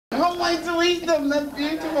wait to eat them. They're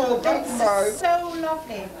beautiful. That's nice. So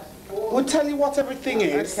lovely. We'll tell you what everything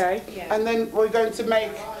is. Okay. Yeah. And then we're going to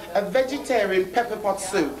make a vegetarian pepper pot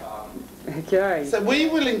soup. Okay. So we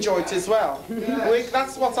will enjoy it as well.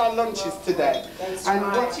 That's what our lunch is today. And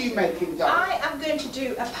what are you making, Dad? I am going to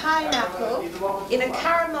do a pineapple in a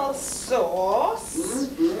caramel sauce.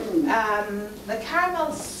 The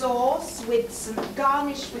caramel sauce with some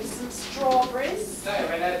garnished with some strawberries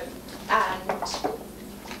and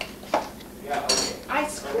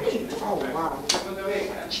ice cream. Oh, wow.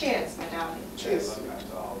 Cheers, my darling. Cheers.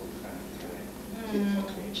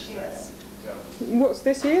 Cheers. What's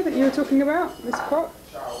this here that you were talking about? This pot?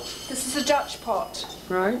 This is a Dutch pot.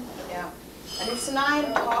 Right. Yeah. And it's an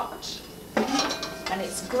iron pot. And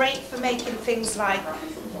it's great for making things like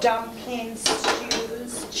dumplings,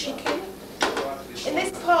 stews, chicken. In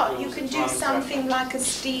this pot, you can do something like a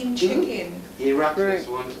steamed chicken. Right.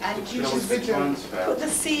 And you just put the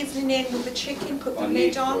seasoning in with the chicken, put the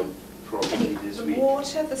lid on, and the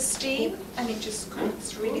water, the steam, and it just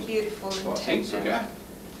cooks really beautiful and tender.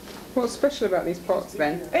 What's special about these pots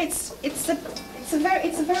then? It's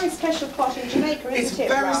a very special pot in Jamaica, isn't It's it?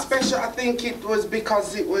 very Ross? special. I think it was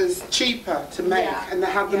because it was cheaper to make, and they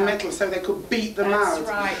had the metal so they could beat them That's out.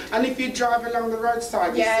 right. And if you drive along the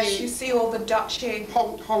roadside, You see all the Dutchy.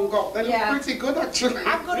 hung up. They look pretty good, actually.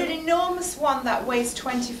 I've got an enormous one that weighs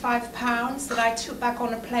 25 pounds that I took back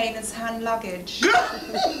on a plane as hand luggage.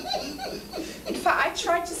 In fact, I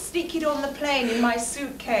tried to sneak it on the plane in my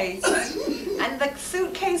suitcase, and the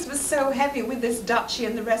suitcase was so heavy with this Dutchie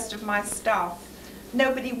and the rest of my stuff,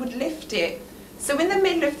 nobody would lift it. So in the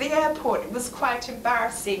middle of the airport, it was quite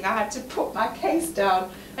embarrassing. I had to put my case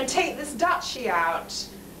down and take this Dutchie out,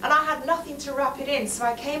 and I had nothing to wrap it in, so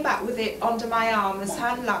I came back with it under my arm as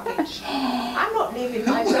hand luggage. I'm not leaving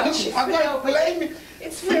my Dutchie. I don't blame you.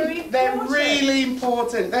 It's very important. They're really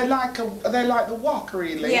important. They're like the wok,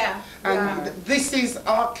 really. Yeah. And this is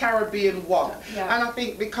our Caribbean wok. Yeah. And I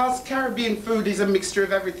think because Caribbean food is a mixture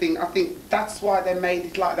of everything, I think that's why they made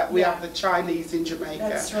it like that. We have the Chinese in Jamaica.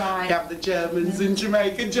 That's right. We have the Germans in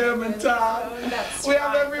Jamaica, That's we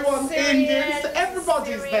have right. everyone, The Indians, Syrians,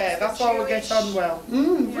 everybody's the there. That's why we get Jewish. on well.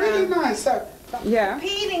 Really nice. So, Yeah.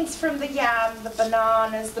 Peelings from the yam, the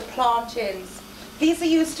bananas, the plantains. These are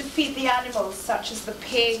used to feed the animals, such as the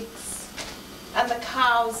pigs and the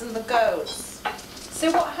cows and the goats.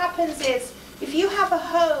 So what happens is, if you have a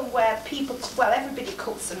home where people, well, everybody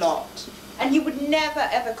cooks a lot, and you would never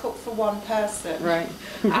ever cook for one person. Right.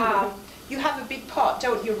 You have a big pot,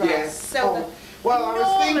 don't you, Ross? yes. So Well, I was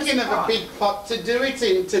enormous thinking of a pot. big pot to do it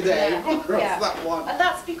in today. Yeah. That one. And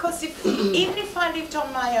that's because even if I lived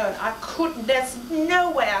on my own, there's no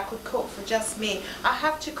way I could cook for just me. I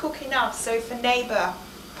have to cook enough so if a neighbour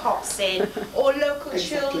pops in, or local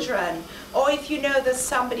children, or if you know there's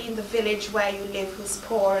somebody in the village where you live who's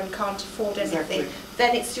poor and can't afford anything,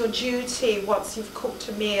 then it's your duty, once you've cooked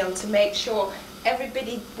a meal, to make sure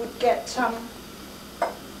everybody would get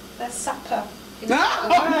their supper.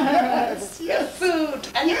 Food,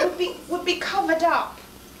 and it would be covered up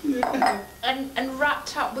and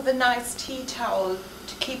wrapped up with a nice tea towel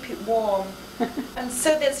to keep it warm. And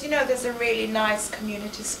so there's a really nice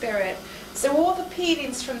community spirit. So all the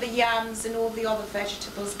peelings from the yams and all the other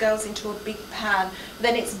vegetables goes into a big pan.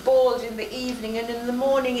 Then it's boiled in the evening, and in the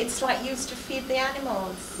morning it's like used to feed the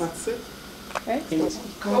animals. That's it. Excellent.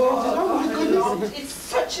 Oh my goodness. It's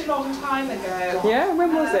such a long time ago. Yeah,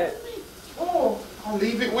 when was it? Oh. I'll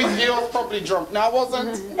leave it with you. I was probably drunk. No, I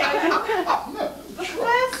wasn't. The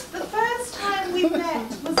first time we met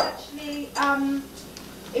was actually,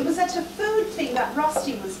 it was at a food thing that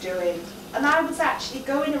Rusty was doing, and I was actually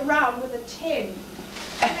going around with a tin,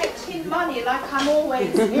 collecting money like I'm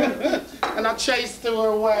always doing. And I chased her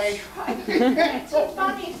away. Collecting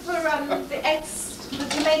money for the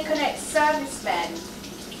Jamaican ex-servicemen.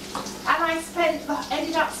 And I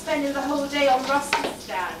ended up spending the whole day on Rusty's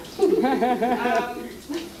stand.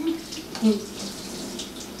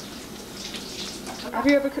 Have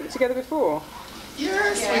you ever cooked together before?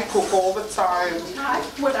 Yes, we cook all the time.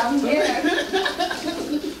 Well, I'm here.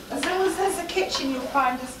 As long as there's a kitchen, you'll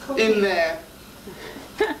find us cooking. In there.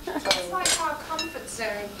 It's like our comfort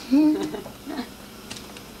zone.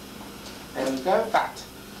 There we go, that.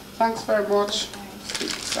 Thanks very much.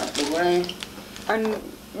 It's out the way. And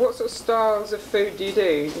what sort of styles of food do you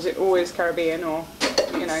do? Is it always Caribbean or,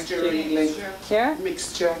 Mixture, really. Yeah?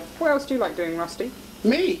 Mixture. What else do you like doing, Rusty?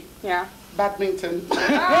 Me? Yeah. Badminton.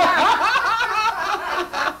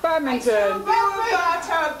 Badminton. About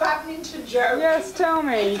our badminton joke. Yes, tell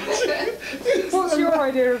me. What's your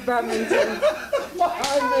idea of badminton? What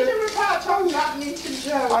about our badminton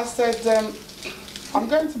joke? I said, I'm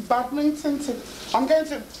going to badminton I'm going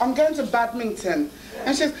to badminton.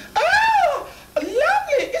 And she says, oh,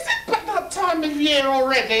 lovely, is it that time of year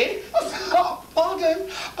already? I said, oh, pardon.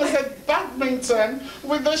 I said, badminton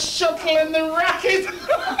with the shuttle and the racket.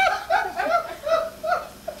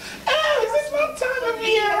 Oh, is this that time of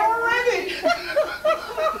year already?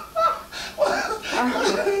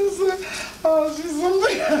 Oh, she's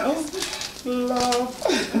something else. Love.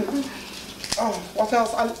 Oh, what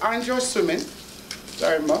else? I enjoy swimming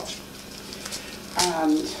very much.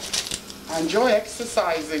 And I enjoy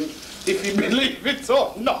exercising, if you believe it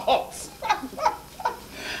or not.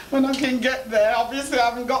 When I can get there, obviously I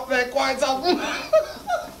haven't got there quite often.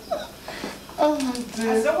 Oh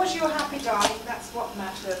dear. As long as you're happy, darling, that's what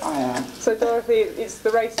matters. I am. So Dorothy, it's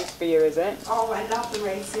the races for you, is it? Oh, I love the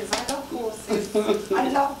races. I love horses. I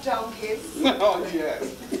love donkeys. Oh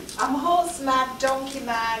yes. I'm horse mad, donkey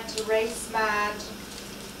mad, race mad.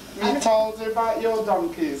 You told her about your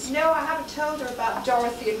donkeys? No, I haven't told her about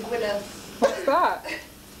Dorothy and Gwyneth. What's that?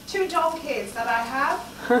 2 donkeys that I have,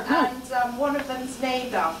 and one of them's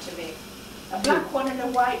named after me. A black one and a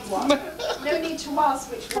white one. No need to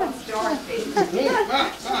ask which one's Dorothy.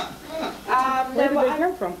 Where did they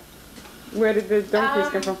come from? Where did the donkeys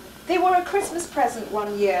come from? They were a Christmas present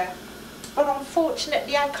one year, but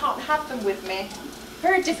unfortunately I can't have them with me.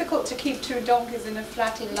 Very difficult to keep 2 donkeys in a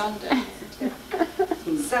flat in London.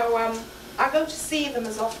 So I go to see them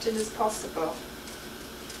as often as possible.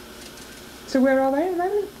 So where are they at the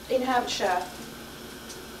moment? In Hampshire.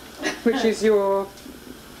 Which is your...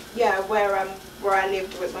 Yeah, where I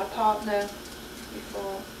lived with my partner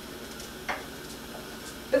before.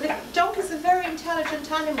 But the donkeys are very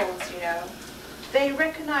intelligent animals, you know. They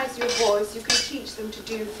recognise your voice. You can teach them to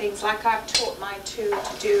do things like I've taught mine to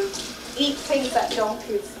eat things that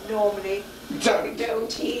donkeys normally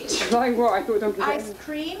don't eat. Like what? I thought donkeys... Ice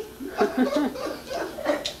cream,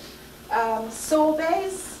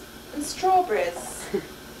 sorbets and strawberries.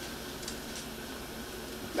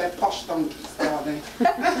 They're posh donkeys, are they?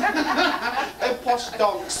 They're posh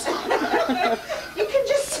dogs. You can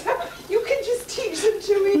just teach them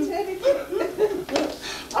to eat anything.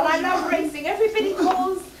 And I love racing. Everybody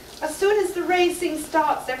calls as soon as the racing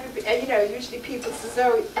starts. Everybody, you know, usually people say,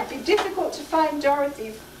 "Oh, it'd be difficult to find Dorothy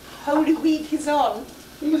if Holy Week is on."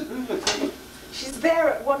 She's there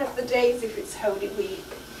at one of the days if it's Holy Week.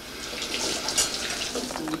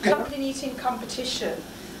 Dumpling eating competition.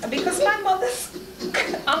 And because my mother's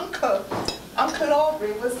Uncle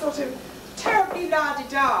Aubrey, was sort of terribly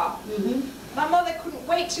la-di-da, my mother couldn't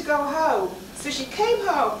wait to go home. So she came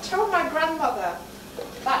home, told my grandmother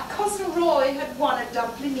that Cousin Roy had won a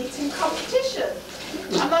dumpling eating competition.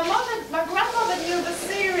 And my grandmother knew the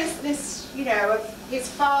seriousness, you know, of his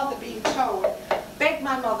father being told, begged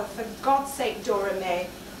my mother, for God's sake, Dora May,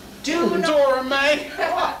 do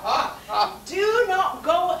not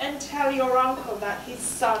go and tell your uncle that his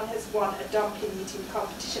son has won a dumpling eating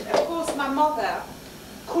competition. Of course, my mother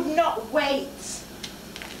could not wait.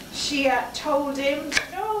 She told him,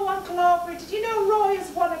 no, Uncle Aubrey, did you know Roy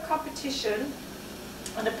has won a competition?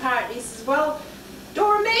 And apparently he says, well,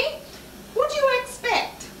 Dora May, what do you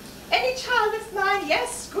expect? Any child of mine,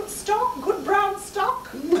 yes, good stock, good brown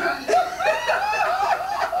stock. Good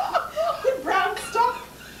brown stock.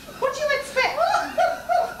 What do you expect?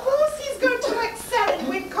 Of course he's going to excel and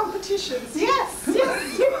win competitions. Yes,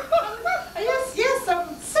 yes. Yes,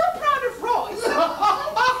 I'm so proud of Roy.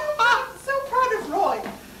 So proud of Roy.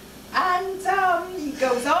 And he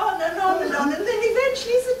goes on and on and on. And then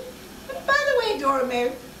eventually he said, but by the way, Dora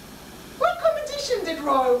May, what competition did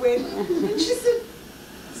Roy win? And she said,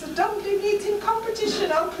 it's a dumpling eating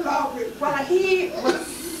competition, Uncle Aubrey. Well, he was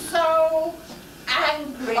so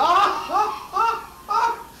angry.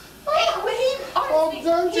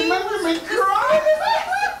 Don't you make me cry?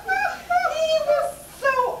 He was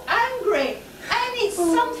so angry. And it's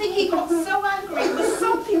something, he got so angry. It was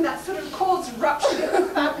something that sort of caused rupture in the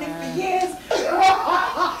family for years.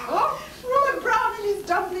 Robert Brown and his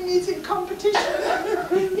dumpling eating competition.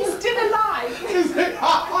 He's still alive. He's very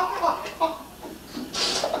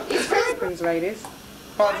Aprons, ladies.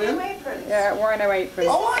 Pardon? Rhino aprons. Yeah, rhino aprons.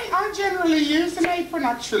 Oh, I generally use an apron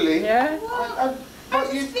actually. Yeah? I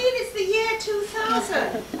just feel it's the year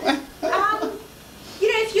 2000. You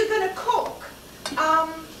know, if you're going to cook,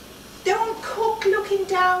 don't cook looking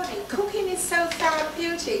down. Cooking is so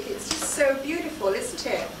therapeutic. It's just so beautiful, isn't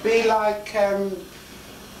it? Be like,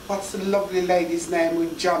 what's the lovely lady's name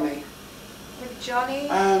with Johnny? With Johnny?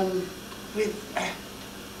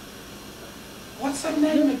 What's her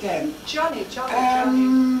name again? Johnny.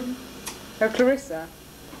 Oh, Clarissa.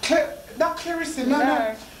 Not Clarissa,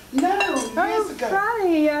 no. No, years ago.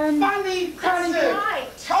 Fanny. Fanny Crescent. right.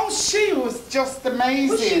 Oh, she was just amazing.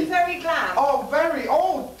 Was she very glad? Oh, very.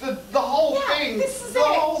 Oh, the whole yeah, thing. this is the it.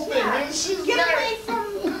 whole thing. Yeah. And she's Get very, away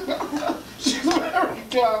from... she's very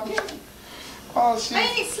glad. Oh, she's... I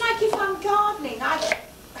mean, it's like if I'm gardening, I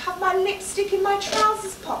have my lipstick in my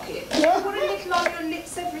trousers pocket. Yeah. Put a little on your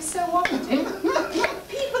lips every so often.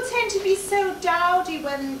 People tend to be so dowdy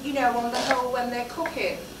when, you know, on the whole, when they're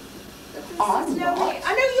cooking. I'm not.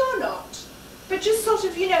 I know you're not. But just sort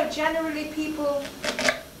of, you know, generally people...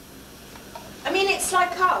 I mean, it's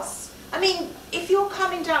like us. I mean, if you're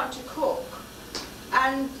coming down to cook,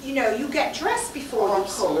 and, you know, you get dressed before you cook.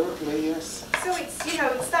 Absolutely, yes. So it's, you know,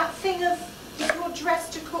 it's that thing of, if you're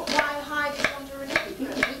dressed to cook, why hide it under an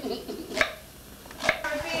apron?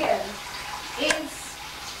 Caribbean is,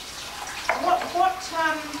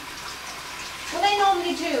 what they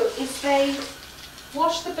normally do is they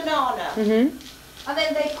wash the banana, and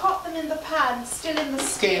then they pop them in the pan, still in the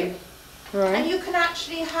skin. Right. And you can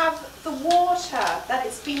actually have the water that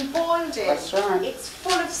it's been boiled in. That's right. It's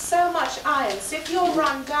full of so much iron. So if you're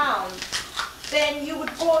run down, then you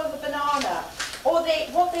would boil the banana. Or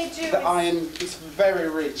what they do The is... iron is very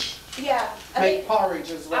rich. Yeah. and Make they-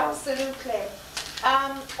 porridge as well. Absolutely.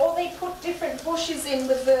 Or they put different bushes in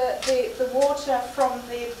with the water from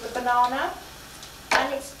the banana.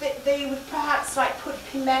 And they would perhaps like put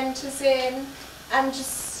pimentas in and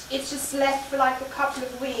it's just left for like a couple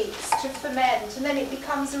of weeks to ferment, and then it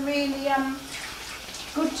becomes a really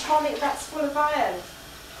good tonic that's full of iron.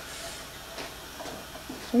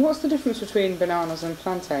 And what's the difference between bananas and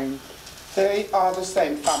plantains? They are the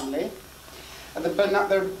same family. And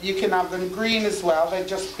you can have them green as well. They're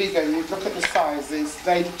just bigger. You look at the sizes.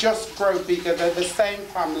 They just grow bigger. They're the same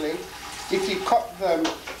family. If you cut them,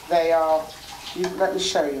 they are... let me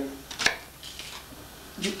show you.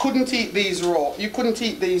 You couldn't eat these raw. You couldn't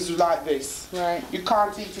eat these like this. Right. You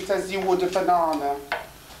can't eat it as you would a banana.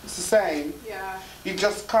 It's the same. Yeah. You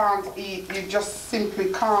just can't eat. You just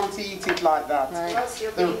simply can't eat it like that. Right. Plus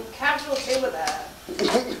you're being casualty with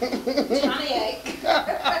a tummy ache.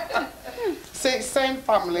 Same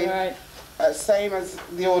family. Right. Same as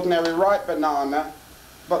the ordinary ripe banana,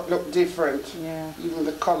 but look different. Yeah. Even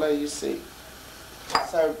the colour, you see.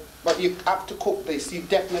 So, but you have to cook this. You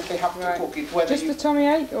definitely have to Right. cook it. Whether Just you the tummy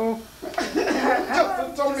ache, or just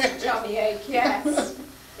a tummy ache. Tummy ache, yes.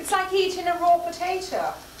 It's like eating a raw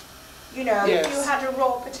potato. You know, Yes. if you had a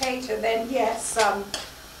raw potato, then yes,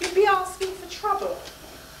 you'd be asking for trouble.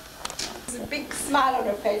 There's a big smile on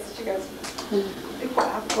her face and she goes, look what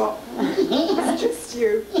I've got. It's just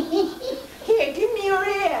you. Here, give me your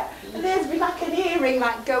ear. And there's be like an earring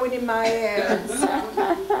like going in my ear.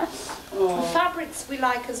 The fabrics we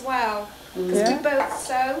like as well. Because Yeah. we both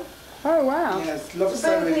sew. oh wow, Yes, love We're both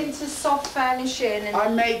sewing. into soft furnishing. And I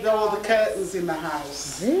made all the curtains in the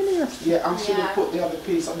house. really? Yeah, I should have Yeah. put the other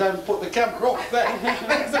piece. I don't put the camera off there.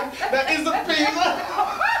 There is a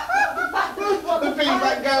piece. The piece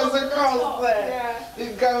that goes across there. Yeah.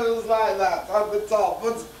 It goes like that on the top,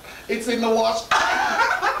 but it's in the wash.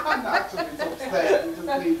 Actually, it's upstairs.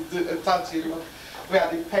 We just need to touch it. We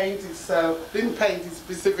had it painted, so didn't paint it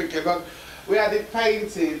specifically, but we had it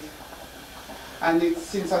painted, and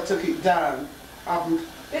since I took it down, I haven't.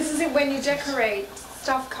 This is it when you decorate,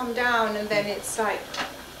 stuff come down and then it's like,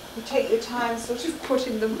 you take your time sort of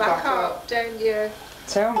putting them back up, don't you?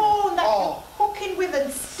 Tell me. Oh, and that Oh. you're cooking with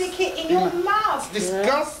and stick it in your mouth.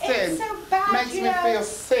 Disgusting. It's so bad, Makes you me know. feel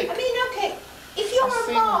sick. I mean, okay, if you're I've a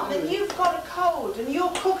seen mom them and do it. you've got a cold and you're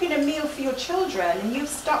cooking a meal for your children and you've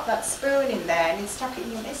stuck that spoon in there and you stuck it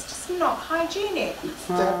in your, it's just not hygienic. It's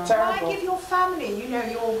Why terrible. give your family, you know,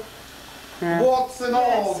 your... Yeah. Warts and all,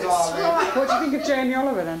 Yes, it's darling. right. What do you think of Jamie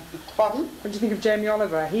Oliver then? Pardon? What do you think of Jamie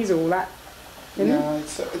Oliver? He's all that, isn't he? No,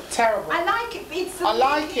 it's terrible. I like it, it's the I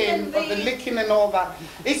like licking him, and but the licking and all that.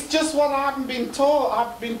 It's just what I haven't been taught.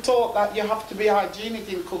 I've been taught that you have to be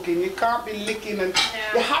hygienic in cooking. You can't be licking and...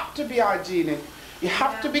 Yeah. You have to be hygienic. You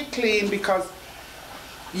have to be clean because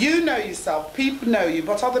you know yourself, people know you,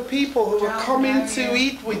 but other people who are Don't coming know to you.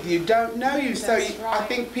 eat with you don't know you. So That's I right.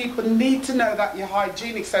 think people need to know that you're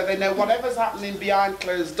hygienic so they know whatever's happening behind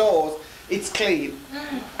closed doors, it's clean.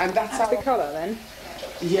 And that's how... The colour then?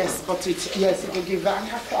 Yes, but it'll give that.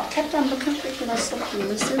 I kept on looking, thinking I saw something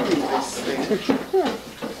missing in this thing.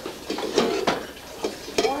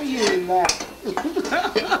 Why are you in there?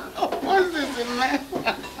 Why is this in there?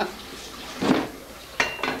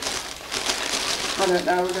 I don't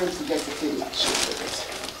know, we're going to get it in that shit with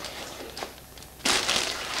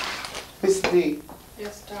it. Miss D.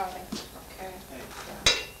 Yes, darling. Okay.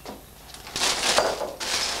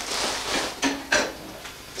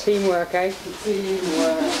 Teamwork, eh?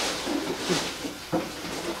 Teamwork.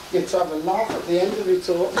 You to have a laugh at the end of it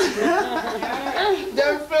all.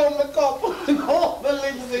 Don't film the cup and all the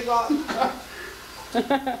lipstick on.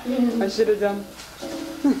 I should have done.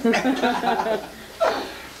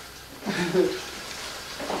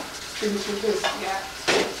 Finish with this. Yeah.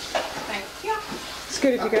 Thank you. It's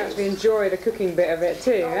good if you can actually enjoy the cooking bit of it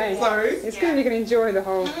too, eh? Sorry? It's good if you can enjoy the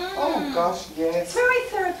whole... Oh gosh, yes. It's very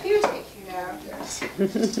therapeutic, you know. Yes.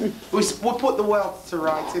 we put the world to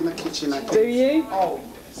rights in the kitchen, I think. Do you? Oh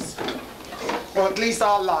yes. Or at least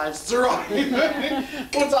our lives to right.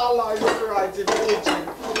 Put our lives to right in the kitchen.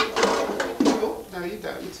 Oh, no you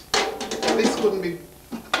don't. This wouldn't be...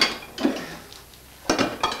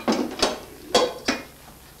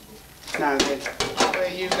 Now then, where are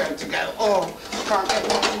you going to go? Oh, can't get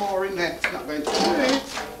much more in there. It's not going to do it.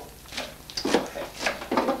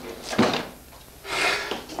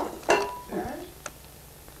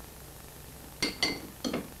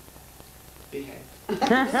 Behave.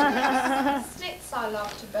 Sticks I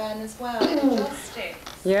love to burn as well. Just sticks.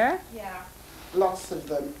 Yeah? Yeah. Lots of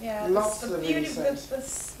them. Yeah. Lots the of beauty, incense. the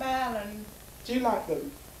smell and Do you like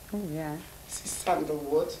them? Oh, yeah. This is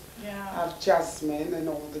sandalwood. I yeah. have jasmine and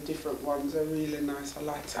all the different ones are really nice. I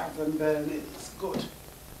like to have them burn it. It's good.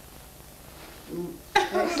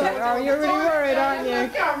 Oh, you're really worried, aren't you?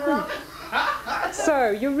 Camera.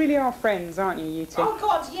 So, you really are friends, aren't you, you two? Oh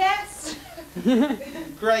God, yes.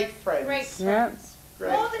 Great friends. Great Yeah. friends.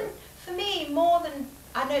 Great More than friends. for me, more than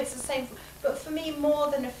I know it's the same, but for me more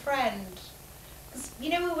than a friend. 'Cause, you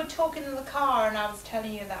know, we were talking in the car and I was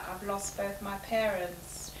telling you that I've lost both my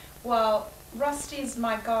parents. Well, Rusty is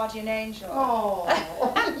my guardian angel. Oh.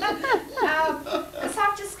 Because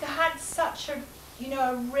I've just had such a, you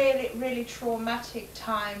know, a really, really traumatic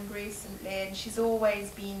time recently, and she's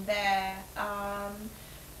always been there. I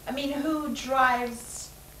mean, who drives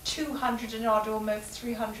 200 and odd, almost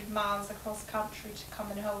 300 miles across country to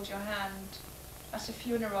come and hold your hand at a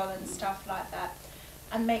funeral and stuff like that,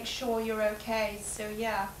 and make sure you're okay? So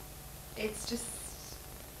yeah, it's just.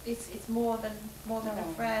 It's more than a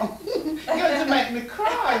friend. You're going to make me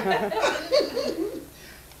cry.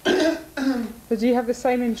 So do you have the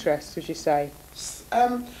same interests, would you say?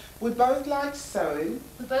 We both like sewing.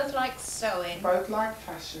 We both like sewing. Both like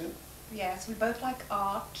fashion. Yes, we both like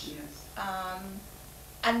art. Yes.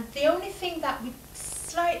 And the only thing that we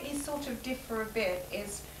slightly sort of differ a bit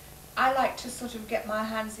is I like to sort of get my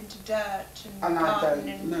hands into dirt and And I garden don't.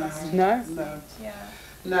 and No. No? No. yeah.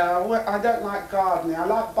 No, I don't like gardening. I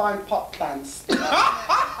like buying pot plants.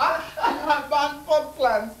 I like buying pot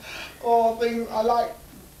plants or things. I like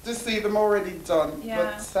to see them already done. Yeah.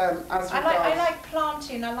 But as I regards... like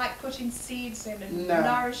planting. I like putting seeds in and No.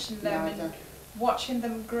 nourishing them No, I and don't. watching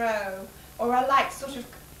them grow. Or I like sort of,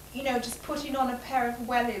 you know, just putting on a pair of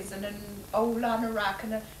wellies and an old anorak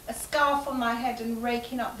and a scarf on my head and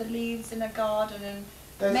raking up the leaves in a garden and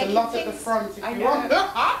There's a making lot at the things- front if I you know. want.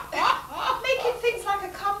 Making things like a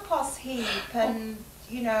compost heap and,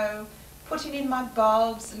 you know, putting in my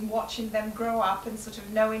bulbs and watching them grow up and sort of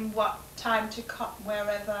knowing what time to cut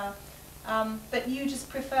wherever. But you just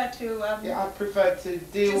prefer to... Yeah, I prefer to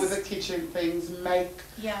deal with the Just- kitchen things, make,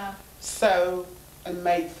 yeah. sew and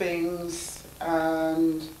make things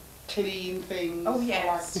and clean things. Oh I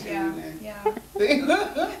yes, like yeah, cleaning.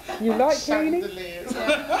 yeah. You like cleaning? Chandeliers.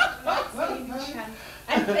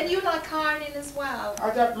 And you like ironing as well. I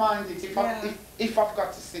don't mind it if, Yeah. if I've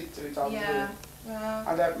got to stick to it. I'll do Yeah. it. Well,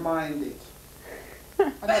 I don't mind it.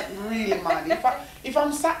 I don't really mind it. If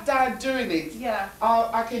I'm sat down doing it, yeah.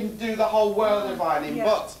 I can do the whole world of ironing. Yeah.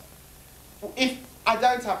 But if I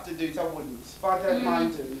don't have to do it, I wouldn't. But I don't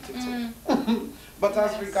mind doing it at all. But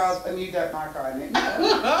as Yes. regards, and you don't like ironing.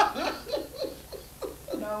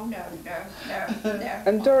 No.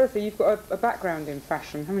 And Dorothy, you've got a background in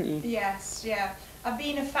fashion, haven't you? Yes, yeah. I've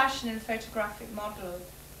been a fashion and photographic model,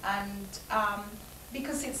 and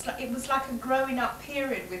because it was like a growing up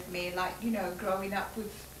period with me, like, you know, growing up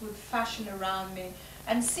with fashion around me,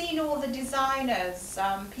 and seeing all the designers,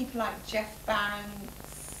 people like Jeff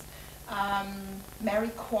Banks, Mary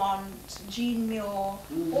Quant, Jean Muir,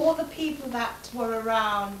 all the people that were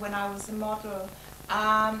around when I was a model.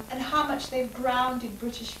 And how much they've grounded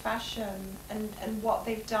British fashion and what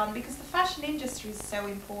they've done, because the fashion industry is so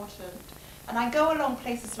important. And I go along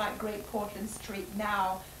places like Great Portland Street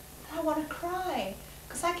now, and I want to cry.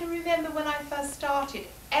 Because I can remember when I first started,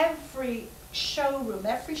 every showroom,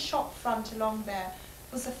 every shop front along there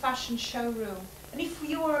was a fashion showroom. And if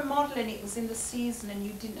you were a model and it was in the season and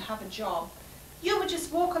you didn't have a job, you would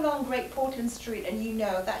just walk along Great Portland Street and you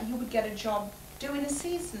know that you would get a job doing a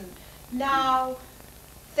season. Now,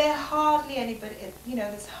 There hardly anybody, you know,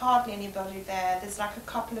 there's hardly anybody there. There's like a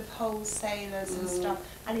couple of wholesalers and stuff,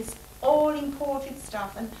 and it's all imported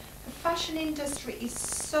stuff. And the fashion industry is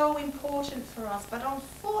so important for us, but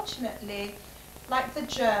unfortunately, like the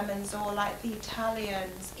Germans or like the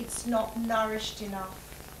Italians, it's not nourished enough,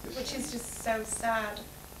 which is just so sad.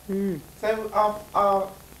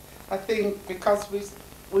 So I think because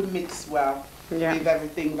we mix well with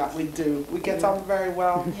everything that we do, we get on very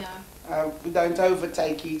well. We don't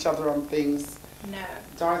overtake each other on things. No.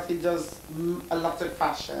 Dorothy does a lot of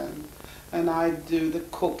fashion, and I do the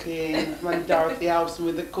cooking. When Dorothy helps me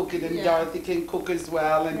with the cooking, and Dorothy can cook as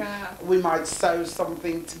well, and we might sew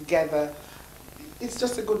something together. It's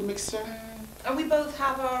just a good mixture. And we both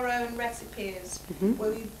have our own recipes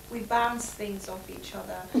where we bounce things off each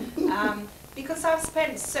other. Because I've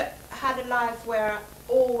had a life where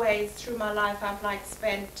always through my life I've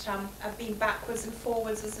been backwards and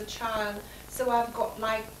forwards as a child. So I've got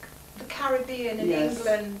like the Caribbean and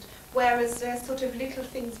England, whereas there's sort of little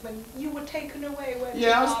things when you were taken away.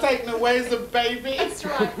 I was taken away as a baby. That's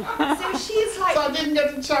right. So she's like... So I didn't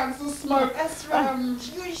get a chance to smoke. That's right.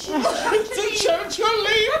 To church or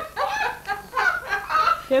leave.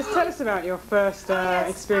 Yes, tell us about your first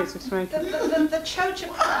experience with smoking. The chocha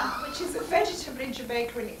plant, which is a vegetable in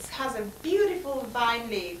Jamaica, and it has a beautiful vine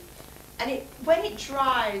leaf. And when it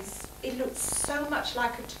dries, it looks so much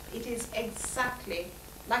like it is exactly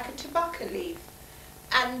like a tobacco leaf.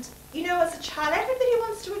 And, you know, as a child, everybody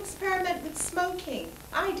wants to experiment with smoking.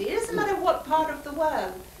 I did. It doesn't matter what part of the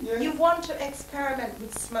world. You want to experiment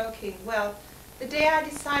with smoking. Well, the day I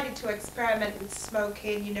decided to experiment with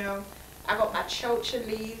smoking, you know, I got my chocha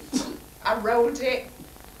leaf, I rolled it,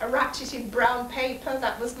 I wrapped it in brown paper.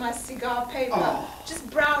 That was my cigar paper. Just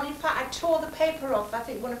brown. In fact, I tore the paper off, I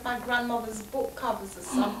think one of my grandmother's book covers or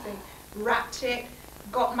something. Wrapped it,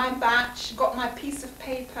 got my batch, got my piece of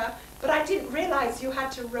paper. But I didn't realise you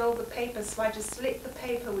had to roll the paper, so I just lit the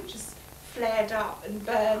paper, which just flared up and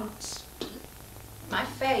burnt my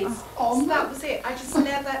face. So that was it. I just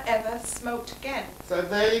never ever smoked again. So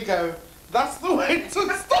there you go. That's the way to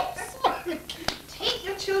stop smoking. Take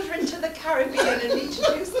your children to the Caribbean and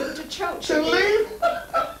introduce them to chocha. To leave.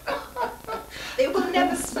 They will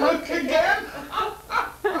never smoke again.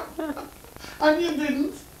 And you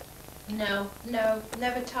didn't? No,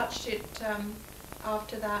 never touched it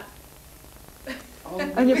after that.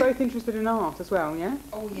 And you're both interested in art as well, yeah?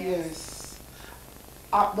 Oh Yes.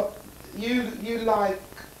 But you like,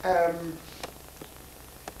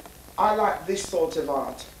 I like this sort of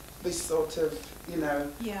art. This sort of, you know,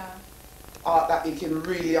 art that you can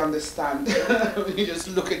really understand. You just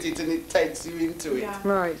look at it and it takes you into it.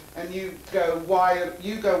 Right. And you go wider, don't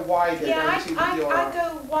you, with your art? I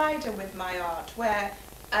go wider with my art, where,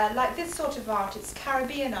 like this sort of art, it's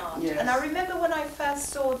Caribbean art. Yes. And I remember when I first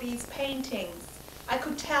saw these paintings, I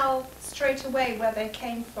could tell straight away where they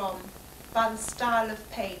came from by the style of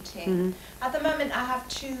painting. At the moment I have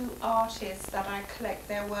two artists that I collect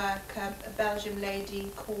their work, a Belgian lady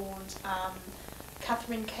called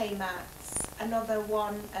Catherine K. Max, another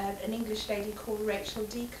one, an English lady called Rachel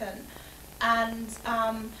Deacon, and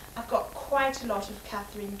I've got quite a lot of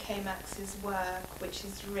Catherine K. Max's work, which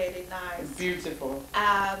is really nice. Beautiful.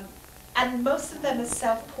 And most of them are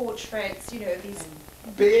self-portraits, you know, these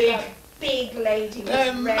big lady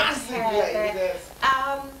with red hair.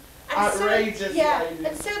 Outrageous lady.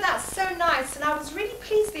 And so that's so nice. And I was really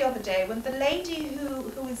pleased the other day when the lady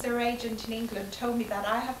who is their agent in England told me that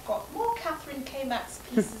I have got more Catherine K. Max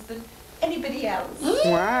pieces than anybody else.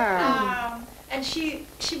 Wow. And she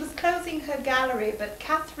was closing her gallery, but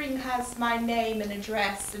Catherine has my name and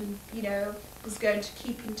address, and you know, was going to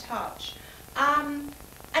keep in touch.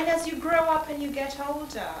 And as you grow up and you get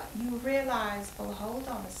older, you realise, well, hold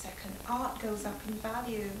on a second, art goes up in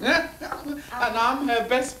value. And I'm her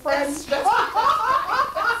best friend. That's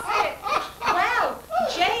it. Well,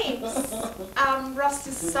 James,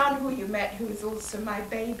 Rusty's son, who you met, who is also my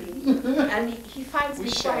baby, and he finds me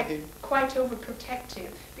quite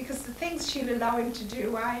overprotective, because the things she'll allow him to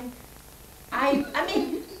do, I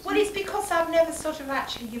mean, well, it's because I've never sort of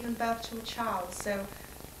actually given birth to a child, so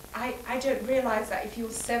I don't realise that if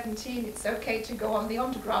you're 17, it's okay to go on the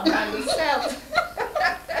underground by yourself.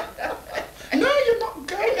 No, you're not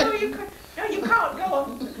going. No, you can't go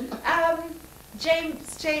on.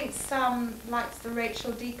 James likes the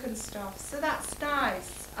Rachel Deacon stuff, so that's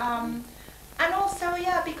nice. And also,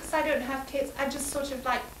 yeah, because I don't have kids, I just sort of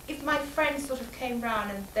like, if my friends sort of came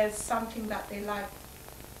round and there's something that they like,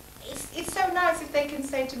 it's so nice if they can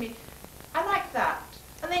say to me, I like that.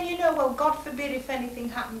 And then you know, well, God forbid if anything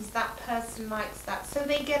happens, that person likes that. So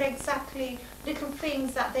they get exactly little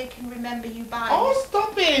things that they can remember you by. Oh,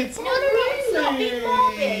 stop it! No, it's not being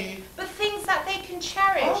morbid, but things that they can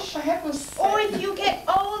cherish. Oh, for heaven's sake. Or if you get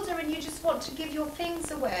older and you just want to give your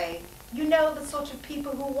things away, you know the sort of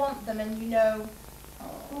people who want them, and you know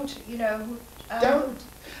who to, you know. Who,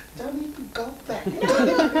 Don't even go there. No.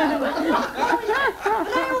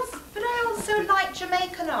 But I also like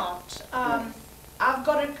Jamaican art. I've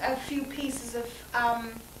got a few pieces of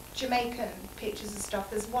Jamaican pictures and stuff.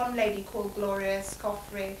 There's one lady called Gloria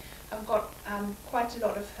Scoffrey. I've got quite a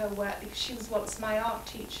lot of her work because she was once my art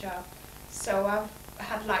teacher. So I've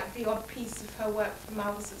had like the odd piece of her work from when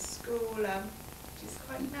I was at school, which is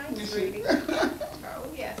quite nice, really. Oh,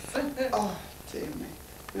 yes. Oh, dear me.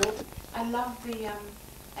 I love the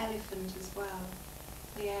elephant as well.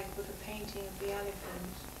 The egg with a painting of the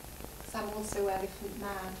elephant. Because I'm also elephant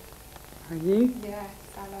mad. Are you? Yes,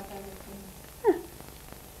 I love elephants.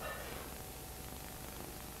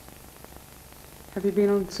 Have you been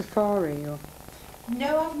on safari or?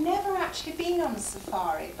 No, I've never actually been on a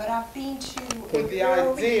safari, but I've been to... With the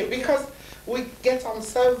idea, because we get on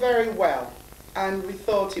so very well, and we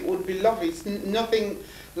thought it would be lovely. It's nothing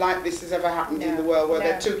like this has ever happened in the world, where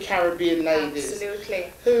there are two Caribbean ladies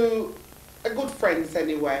Absolutely. who are good friends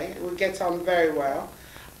anyway. We get on very well,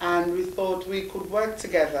 and we thought we could work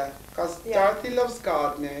together, because Dorothy loves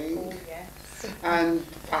gardening. Oh, yes. And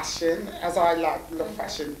fashion, as I love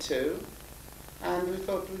fashion too. And we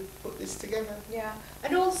thought we'd put this together. Yeah,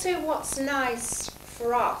 and also what's nice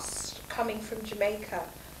for us, coming from Jamaica,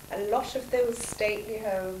 a lot of those stately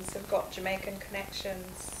homes have got Jamaican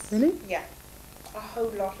connections. Really? Yeah, a whole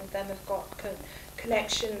lot of them have got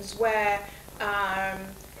connections where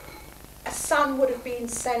a son would have been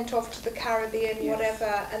sent off to the Caribbean,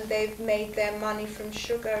 whatever, and they've made their money from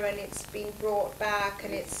sugar, and it's been brought back,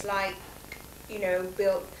 and it's like, you know,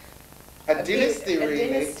 built a dynasty, really. A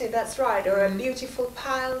dynasty, that's right, or a beautiful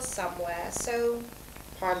pile somewhere. So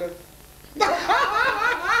pile of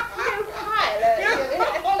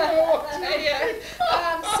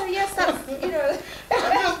so yes, that's, you know,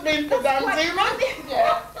 just been pedantic.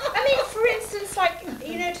 I mean, for instance, like,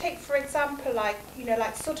 you know, take for example, like, you know,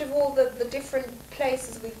 like sort of all the different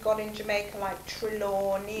places we've got in Jamaica, like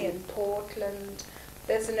Trelawney and Portland.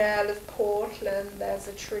 There's an Earl of Portland, there's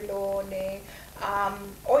a Trelawney,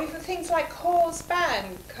 or even things like Hawes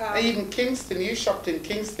Bank. Even Kingston, you shopped in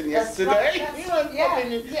Kingston yesterday. You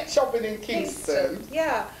went shopping in Kingston.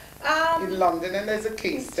 Yeah. In London, and there's a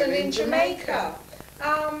Kingston in Jamaica.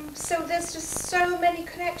 So there's just so many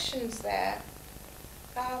connections there.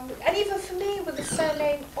 And even for me, with the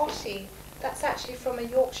surname Otley, that's actually from a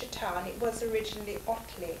Yorkshire town. It was originally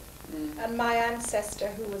Otley. And my ancestor,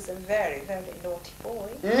 who was a very, very naughty boy,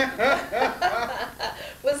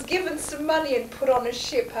 was given some money and put on a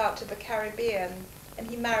ship out to the Caribbean, and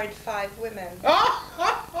he married 5 women.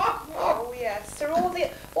 Oh yes, so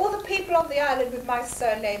all the people on the island with my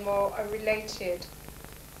surname are related.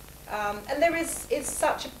 And there is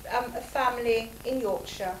such a family in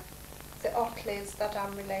Yorkshire, the Otleys, that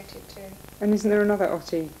I'm related to. And isn't there another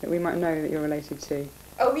Otley that we might know that you're related to?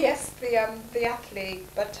 Oh yes, the athlete,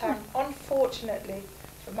 but unfortunately,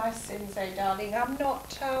 for my sins, darling, I'm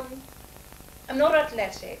not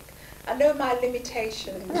athletic. I know my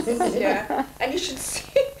limitations. Yeah, and you should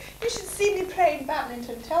see me playing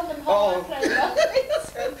badminton. Tell them how I play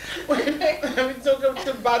badminton. We took him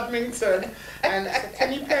to badminton, and I said,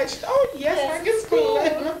 "Can you play?" She said, "Oh yes, I can school. I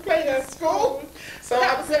play at school." So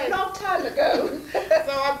that was a long time ago.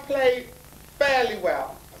 So I play fairly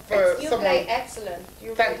well. You play excellent.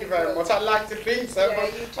 Thank you very much. I'd like to think so,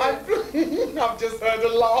 yeah, but I've just heard a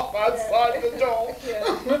laugh outside the door.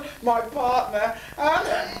 Yeah. My partner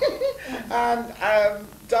and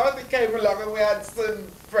Dorothy came along, and we had some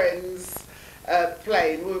friends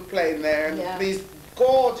playing. We were playing there, and these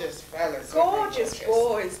gorgeous fellas. Gorgeous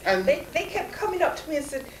boys. And they kept coming up to me and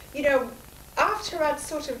said, you know, after I'd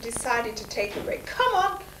sort of decided to take a break, come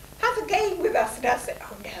on, have a game with us. And I said,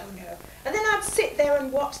 oh no. And then I'd sit there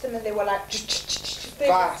and watch them, and they were like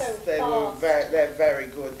fast. They're very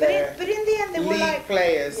good. But in the end, they were like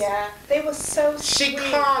players. Yeah, they were so She sweet.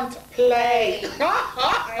 can't play. I know.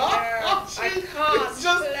 I can't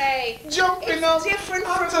just play. Jumping up. It's different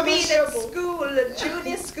from being at school, at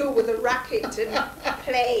junior school, with a racket and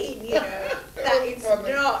playing. You know, that is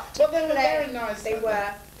not. But they were very nice.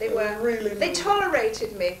 They were really. They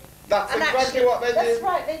tolerated me. That's and exactly actually, what they did. That's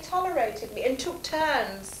right. They tolerated me and took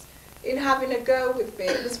turns in having a go with me.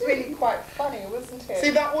 It was really quite funny, wasn't it? See,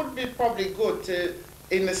 that would be probably good to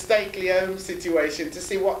in the stately home situation to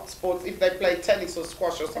see what sports, if they play tennis or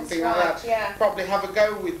squash or something That's like right, that. yeah. Probably have a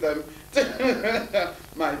go with them.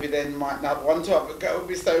 Maybe they might not want to have a go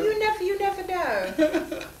with so. You never know.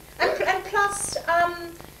 and plus,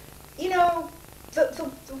 you know,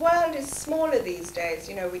 the world is smaller these days.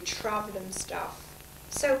 You know, we travel and stuff.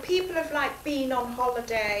 So people have like been on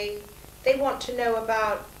holiday. They want to know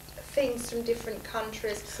about things from different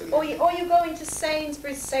countries. Or you go into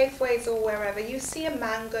Sainsbury's, Safeways or wherever. You see a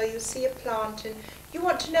mango, you see a plant, and you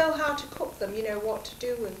want to know how to cook them. You know what to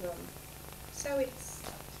do with them. So it's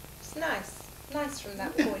nice from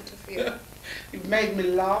that point of view. You've made me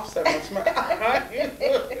laugh so much.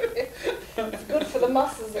 It's good for the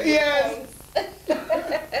muscles in Yes. your face.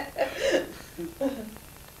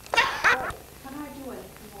 Can I do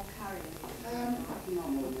anything more carrying? No,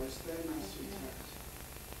 almost there, my sweetheart.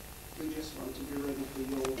 We just want to be ready for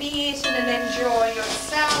your... Be eating and enjoy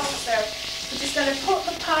yourself. So we're just going to put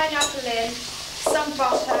the pineapple in, some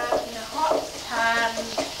butter in a hot pan.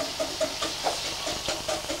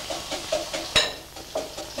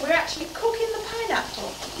 We're actually cooking the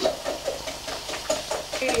pineapple.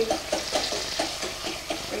 Really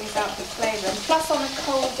brings out the flavour. And plus on a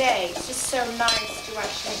cold day, it's just so nice to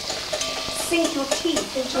actually sink your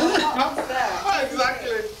teeth into a hot dessert.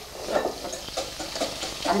 Exactly.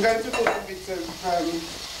 I'm going to put a bit of,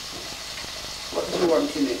 what do you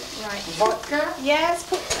want in it? Right. Vodka? Yes,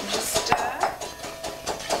 put some, just stir.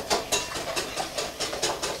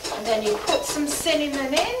 And then you put some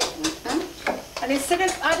cinnamon in. And instead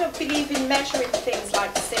of, I don't believe in measuring things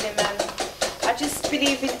like cinnamon. I just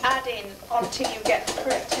believe in adding until you get the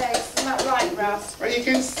correct taste. Isn't that right, Russ? Well, you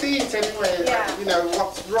can see it anyway. Yeah. You know,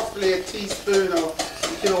 what's roughly a teaspoon, or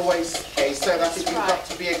you can always taste so that it has got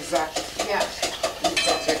to be exact. Yeah. You've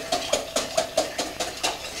got it.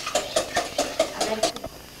 And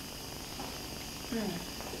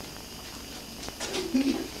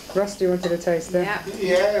then, Rusty wanted a taste there. yeah.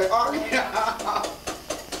 Yeah. Oh, yeah.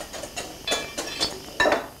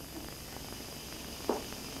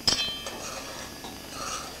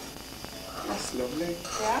 That's lovely.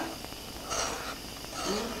 Yeah.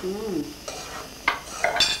 Mm-hmm.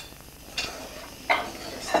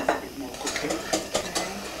 Just a bit more cooking.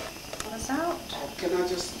 What's out? Can I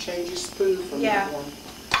just change your spoon from Yeah. that one?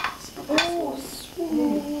 It's not Oh, this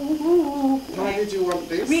one. Why did you want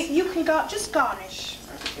this? You can just garnish.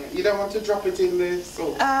 Okay. You don't want to drop it in the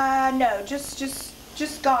sauce? No,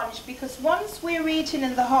 just garnish, because once we're eating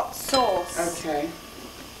in the hot sauce. Okay.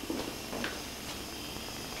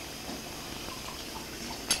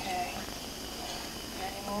 Okay.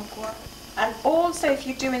 Any more guac? And also, if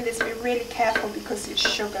you're doing this, be really careful because it's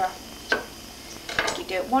sugar. You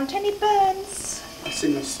don't want any burns. It's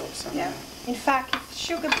enough sauce. Yeah. In fact, if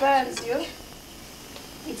sugar burns you,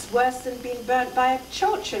 it's worse than being burnt by a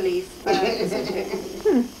chocha leaf, isn't it?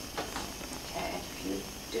 Okay, if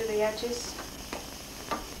you do the edges.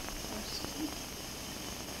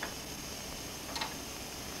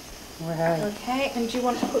 Wow. Okay, and do you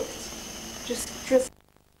want to put just